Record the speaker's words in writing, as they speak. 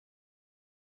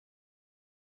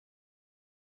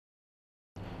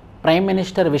Prime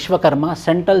Minister Vishwakarma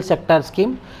Central Sector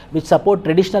Scheme, which support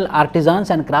traditional artisans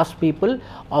and craftspeople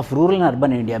of rural and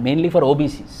urban India, mainly for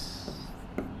OBCs,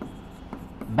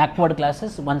 backward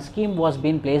classes. One scheme was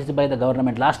being placed by the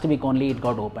government. Last week only it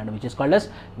got opened, which is called as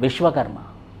Vishwakarma.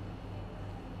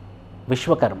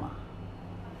 Vishwakarma.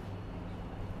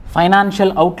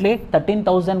 Financial outlay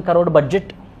 13,000 crore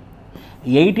budget,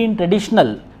 18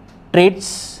 traditional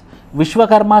trades.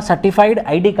 Vishwakarma certified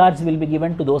ID cards will be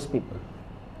given to those people.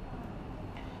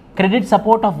 Credit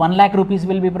support of 1 lakh rupees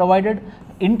will be provided.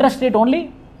 Interest rate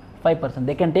only 5%.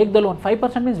 They can take the loan.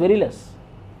 5% means very less.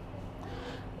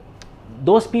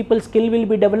 Those people's skill will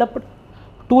be developed.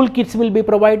 Toolkits will be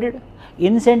provided.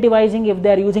 Incentivizing if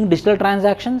they are using digital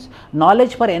transactions.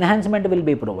 Knowledge for enhancement will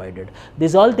be provided.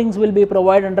 These all things will be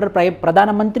provided under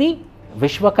Pradhana Mantri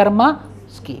Vishwakarma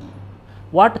scheme.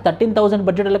 What? 13,000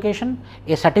 budget allocation,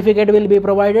 a certificate will be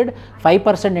provided,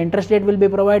 5% interest rate will be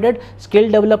provided,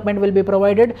 skill development will be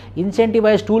provided,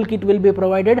 incentivized toolkit will be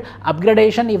provided,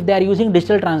 upgradation if they are using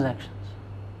digital transactions.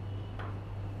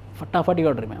 Fatafat you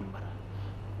have to remember.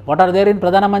 What are there in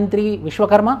Pradhana Mantri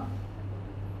Vishwakarma?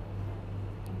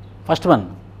 First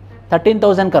one,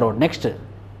 13,000 crore. Next,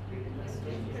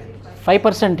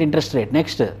 5% interest rate.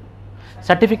 Next,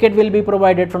 certificate will be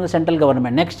provided from the central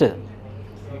government. Next,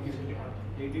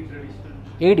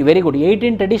 80, very good.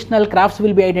 18 traditional crafts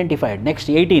will be identified. Next,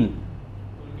 18.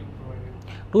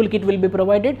 Toolkit will be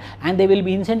provided and they will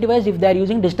be incentivized if they are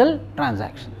using digital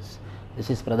transactions.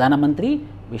 This is Pradhana Mantri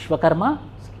Vishwakarma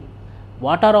scheme.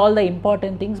 What are all the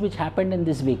important things which happened in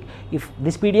this week? If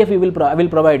this PDF I will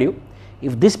provide you.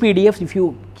 If this PDF, if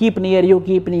you keep near you,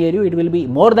 it will be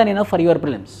more than enough for your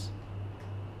prelims.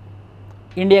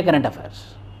 India current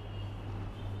affairs.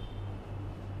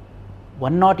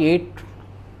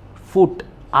 108-foot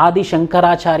Adi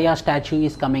Shankaracharya statue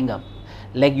is coming up.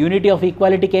 Like unity of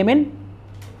equality came in?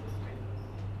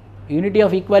 Unity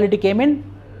of equality came in?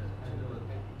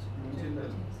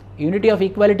 Unity of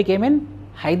equality came in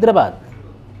Hyderabad.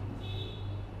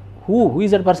 Who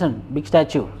is that person? Big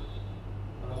statue.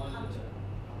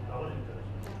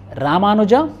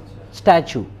 Ramanuja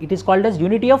statue. It is called as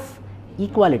unity of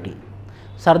equality.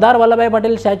 Sardar Vallabhbhai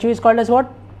Patel statue is called as what?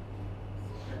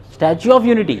 Statue of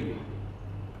unity.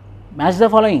 Match the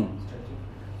following.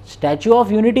 Statue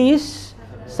of unity is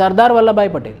Sardar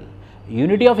Vallabhbhai Patel.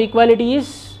 Unity of equality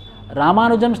is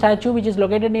Ramanujam statue, which is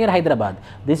located near Hyderabad.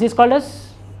 This is called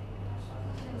as,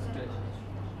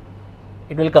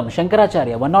 it will come,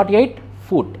 Shankaracharya, 108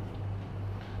 foot.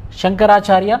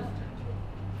 Shankaracharya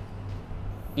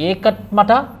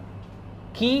Ekatmata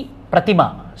Ki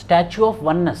Pratima, statue of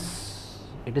oneness.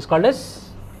 It is called as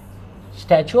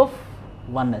statue of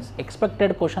oneness.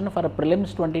 Expected question for a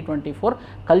prelims 2024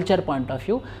 culture point of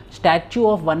view. Statue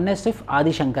of oneness of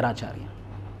Adi Shankaracharya.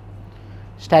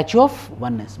 Statue of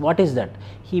oneness. What is that?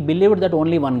 He believed that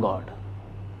only one God.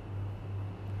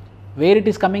 Where it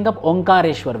is coming up?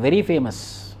 Omkareshwar, very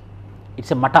famous.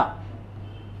 It's a mata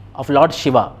of Lord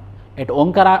Shiva at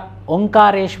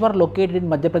Omkareshwar, located in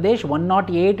Madhya Pradesh.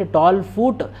 108 tall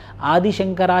foot Adi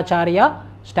Shankaracharya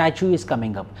statue is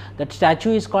coming up. That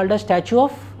statue is called a statue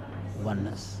of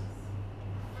oneness.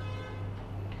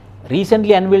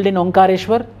 Recently unveiled in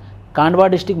Omkareshwar, Kandwa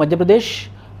district, Madhya Pradesh.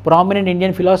 Prominent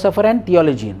Indian philosopher and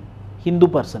theologian, Hindu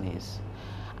person is,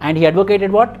 and he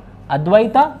advocated what?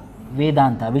 Advaita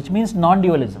Vedanta, which means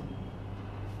non-dualism.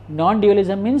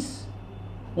 Non-dualism means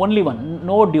only one,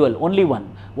 no dual, only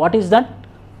one. What is that?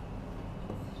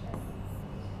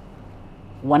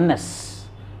 Oneness.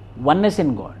 Oneness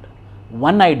in God,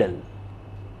 one idol,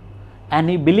 and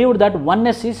he believed that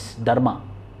oneness is Dharma.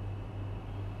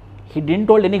 He didn't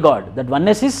told any God, that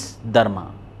oneness is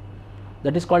Dharma.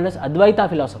 That is called as Advaita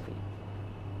philosophy.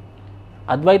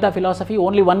 Advaita philosophy,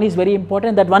 only one is very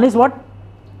important. That one is what?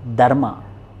 Dharma,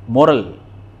 moral,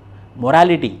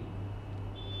 morality.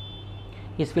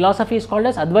 His philosophy is called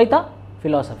as Advaita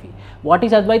philosophy. What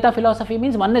is Advaita philosophy?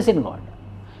 Means oneness in God.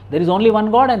 There is only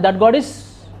one God and that God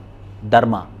is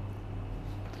Dharma.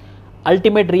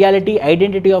 Ultimate reality,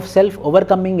 identity of self,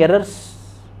 overcoming errors.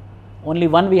 Only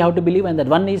one we have to believe, and that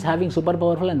one is having super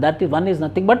powerful, and that one is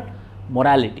nothing but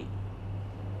morality.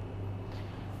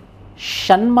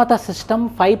 Shanmata system,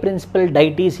 5 principal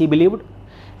deities he believed,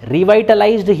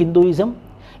 revitalized Hinduism,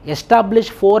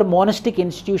 established 4 monastic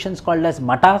institutions called as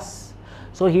matas.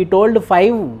 So he told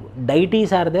 5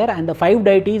 deities are there, and the 5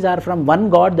 deities are from one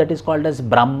God, that is called as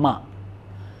Brahma.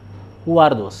 Who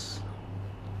are those?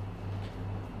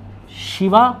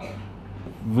 Shiva,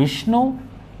 Vishnu,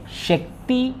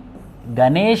 Shakti,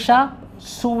 Ganesha,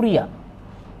 Surya.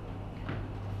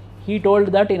 He told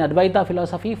that in Advaita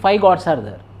philosophy 5 gods are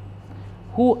there.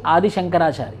 Who? Adi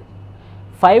Shankaracharya.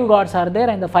 5 gods are there,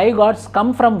 and the 5 gods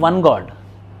come from one god,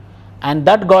 and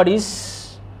that god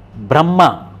is Brahma.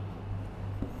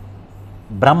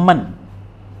 Brahman.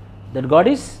 That god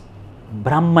is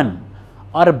Brahman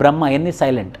or Brahma. N is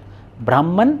silent.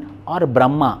 Brahman or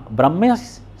Brahma. Brahma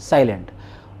is silent.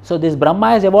 So this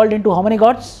Brahma has evolved into how many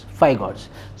gods? 5 gods.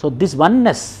 So this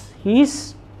oneness, he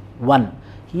is one.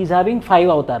 He is having 5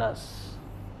 avatars.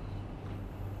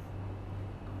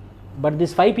 But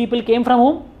these 5 people came from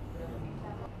whom?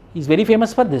 He is very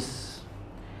famous for this.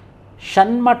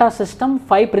 Shanmata system,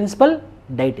 5 principal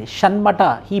deities.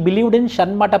 Shanmata, he believed in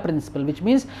Shanmata principle, which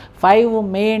means 5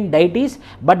 main deities,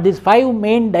 but these 5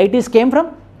 main deities came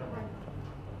from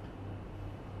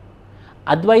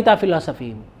Advaita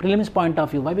philosophy, prelims point of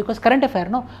view. Why? Because current affair,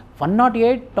 no?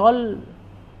 108 tall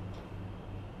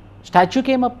statue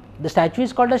came up. The statue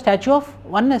is called a statue of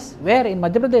oneness. Where? In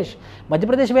Madhya Pradesh. Madhya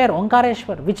Pradesh where?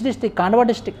 Omkareshwar. Which district? Khandwa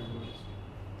district.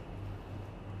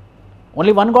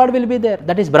 Only one god will be there.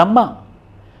 That is Brahma,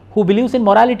 who believes in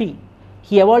morality.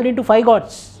 He evolved into 5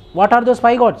 gods. What are those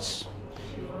 5 gods?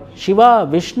 Shiva,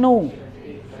 Vishnu,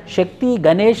 Shakti,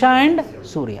 Ganesha and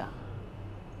Surya.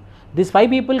 These 5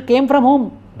 people came from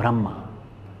whom? Brahma.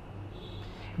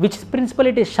 Which principle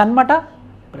it is? Shanmata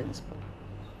principle.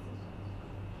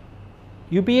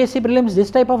 UPSC prelims, this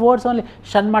type of words only.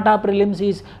 Shanmata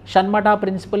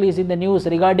principle is in the news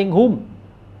regarding whom?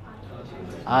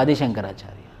 Adi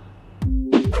Shankaracharya.